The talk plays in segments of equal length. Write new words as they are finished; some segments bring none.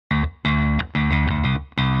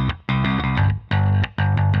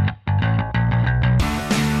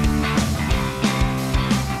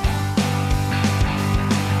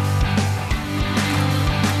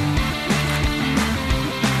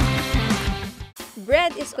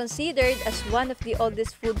Bread is considered as one of the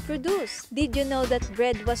oldest food produced. Did you know that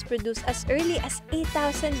bread was produced as early as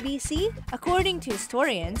 8000 BC? According to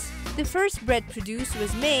historians, the first bread produced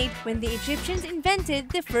was made when the Egyptians invented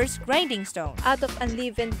the first grinding stone. Out of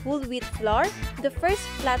unleavened whole wheat flour, the first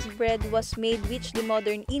flatbread was made, which the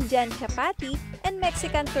modern Indian chapati and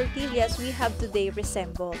Mexican tortillas we have today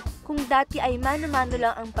resemble. Kung dati ay mano-mano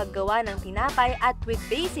lang ang paggawa ng tinapay at with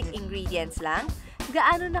basic ingredients lang,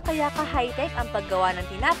 gaano na kaya ka-high-tech ang paggawa ng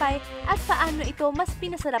tinapay at paano ito mas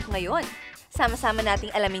pinasarap ngayon? Sama-sama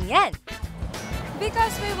nating alamin yan!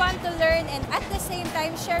 Because we want to learn and at the same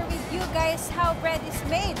time share with you guys how bread is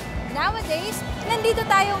made. Nowadays, nandito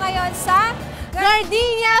tayo ngayon sa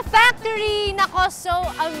Gardenia Factory! Nako, so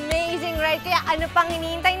amazing, right? Kaya ano pang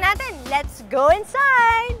hinihintay natin? Let's go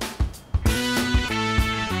inside!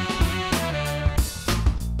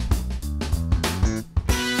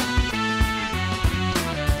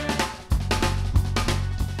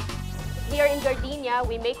 Here in Gardenia,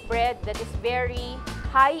 we make bread that is very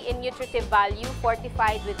high in nutritive value,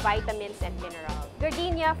 fortified with vitamins and minerals.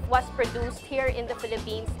 Gardenia was produced here in the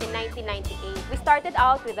Philippines in 1998. We started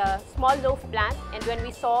out with a small loaf plant, and when we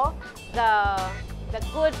saw the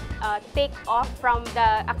good take-off from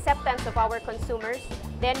the acceptance of our consumers,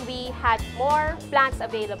 then we had more plants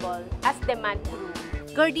available as demand grew.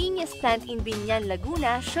 Gardenia's plant in Binyan,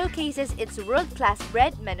 Laguna showcases its world-class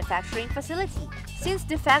bread manufacturing facility. Since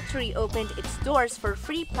the factory opened its doors for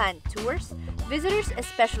free plant tours, visitors,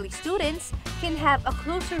 especially students, can have a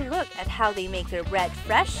closer look at how they make their bread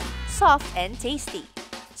fresh, soft, and tasty.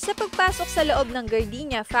 Sa pagpasok sa loob ng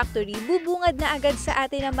Gardenia Factory, bubungad na agad sa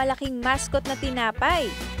atin ang malaking mascot na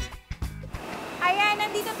tinapay. Ayan,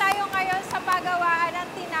 nandito tayo ngayon sa paggawaan ng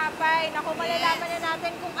tinapay. Naku, malalaman na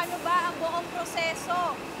natin kung ano ba ang buong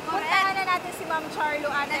proseso. Puntahan na natin si Ma'am Charlo.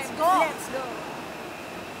 Let's go! Let's go!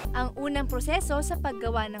 Ang unang proseso sa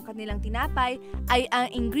paggawa ng kanilang tinapay ay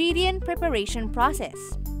ang ingredient preparation process.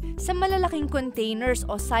 Sa malalaking containers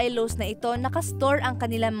o silos na ito, nakastore ang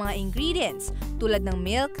kanilang mga ingredients tulad ng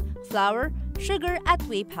milk, flour, sugar at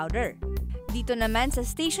whey powder. Dito naman sa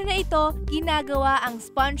station na ito, ginagawa ang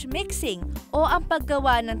sponge mixing o ang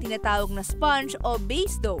paggawa ng tinatawag na sponge o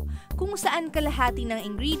base dough kung saan kalahati ng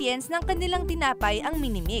ingredients ng kanilang tinapay ang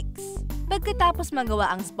minimix. Pagkatapos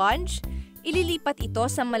magawa ang sponge, ililipat ito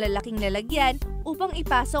sa malalaking lalagyan upang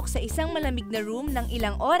ipasok sa isang malamig na room ng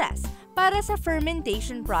ilang oras para sa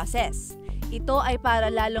fermentation process. Ito ay para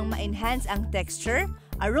lalong ma-enhance ang texture,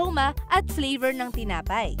 aroma, at flavor ng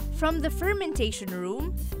tinapay. From the fermentation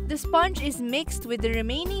room, the sponge is mixed with the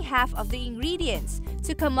remaining half of the ingredients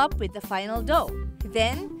to come up with the final dough.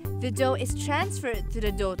 Then, the dough is transferred to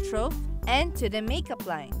the dough trough and to the makeup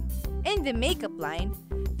line. In the makeup line,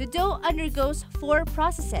 the dough undergoes 4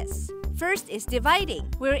 processes. First is dividing,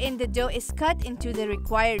 wherein the dough is cut into the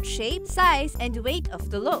required shape, size, and weight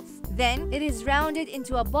of the loaf. Then, it is rounded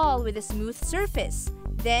into a ball with a smooth surface.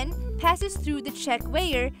 Then, passes through the check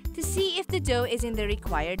weigher to see if the dough is in the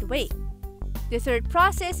required weight. The third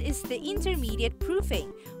process is the intermediate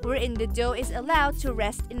proofing, wherein the dough is allowed to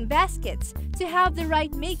rest in baskets to have the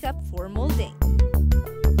right makeup for molding.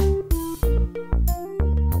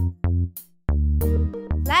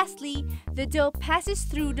 Lastly, the dough passes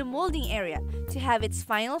through the molding area to have its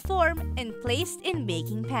final form and placed in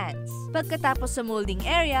baking pans. Pagkatapos sa molding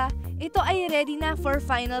area, ito ay ready na for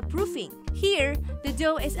final proofing. Here, the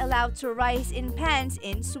dough is allowed to rise in pans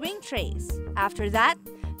in swing trays. After that,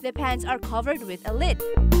 the pans are covered with a lid.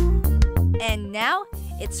 And now,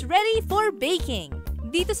 it's ready for baking!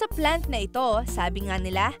 Dito sa plant na ito, sabi nga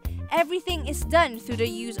nila, everything is done through the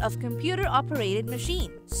use of computer-operated machine.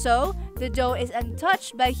 So, the dough is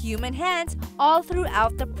untouched by human hands all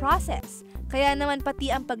throughout the process. Kaya naman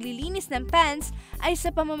pati ang paglilinis ng pans ay sa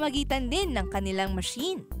pamamagitan din ng kanilang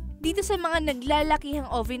machine. Dito sa mga naglalakihang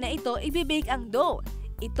oven na ito, ibibake ang dough.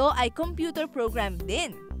 Ito ay computer programmed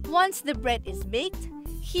din. Once the bread is baked,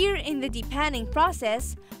 here in the depanning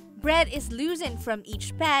process, bread is loosened from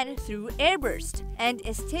each pan through airburst and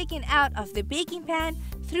is taken out of the baking pan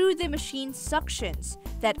through the machine suctions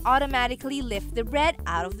that automatically lift the bread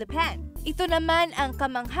out of the pan. Ito naman ang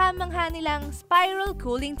kamangha-mangha nilang spiral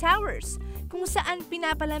cooling towers, kung saan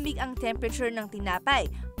pinapalamig ang temperature ng tinapay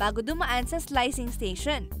bago dumaan sa slicing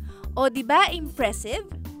station. O diba impressive?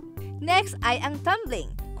 Next ay ang tumbling,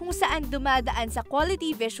 kung saan dumadaan sa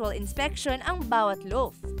quality visual inspection ang bawat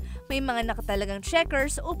loaf. May mga nakatalagang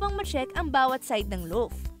checkers upang ma-check ang bawat side ng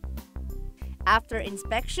loaf. After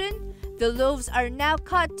inspection, the loaves are now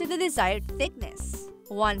cut to the desired thickness.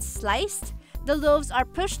 Once sliced, the loaves are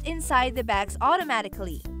pushed inside the bags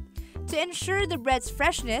automatically. To ensure the bread's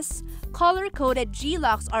freshness, Color-coded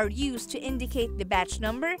G-locks are used to indicate the batch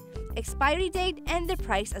number, expiry date, and the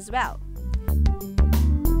price as well.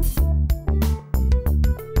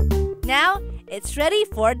 Now, it's ready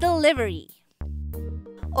for delivery.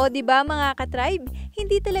 O di ba mga ka-tribe,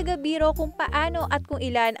 hindi talaga biro kung paano at kung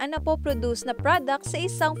ilan ang napoproduce na product sa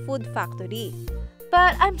isang food factory.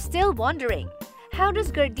 But I'm still wondering, how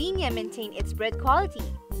does Gardenia maintain its bread quality?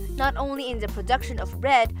 Not only in the production of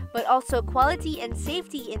bread, but also quality and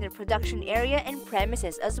safety in the production area and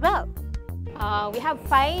premises as well. We have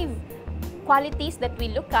 5 qualities that we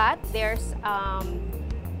look at. There's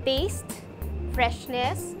taste,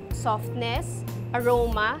 freshness, softness,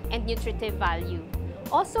 aroma, and nutritive value.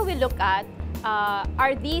 Also, we look at,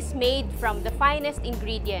 are these made from the finest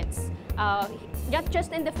ingredients, not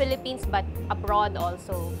just in the Philippines, but abroad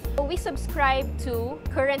also. We subscribe to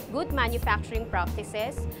current good manufacturing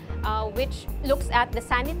practices, which looks at the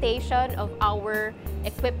sanitation of our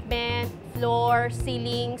equipment, floor,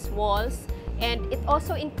 ceilings, walls, and it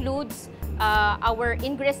also includes our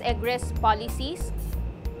ingress-egress policies,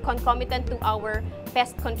 concomitant to our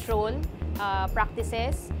pest control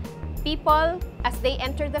practices. People, as they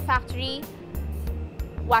enter the factory,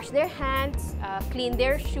 wash their hands, clean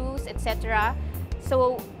their shoes, etc.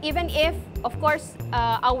 So even if, of course,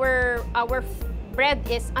 our bread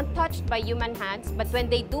is untouched by human hands, but when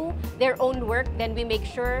they do their own work, then we make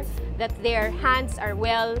sure that their hands are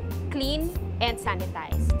well clean and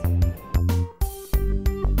sanitized.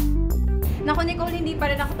 Naku Nicole, hindi pa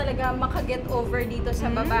rin ako talaga makaget over dito sa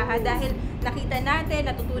babaha dahil nakita natin,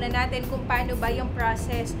 natutunan natin kung paano ba yung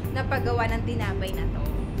process na paggawa ng tinapay na to.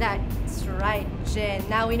 That's right, Jen.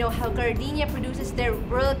 Now we know how Gardenia produces their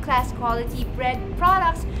world-class quality bread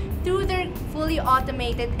products through their fully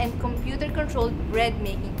automated and computer-controlled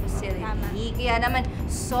bread-making facility. Tama. Kaya naman,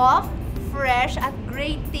 soft, fresh, at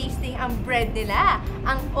great tasting ang bread nila.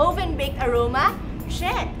 Ang oven-baked aroma,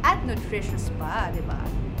 check, at nutritious pa, di ba?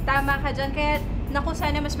 Tama ka dyan, kaya naku,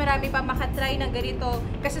 sana mas marami pa makatry ng ganito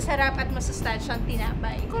kasasarap at masustansyang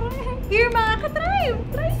tinapay. Correct. Here mga ka-tribe!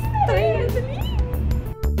 Try nyo na! Try nyo!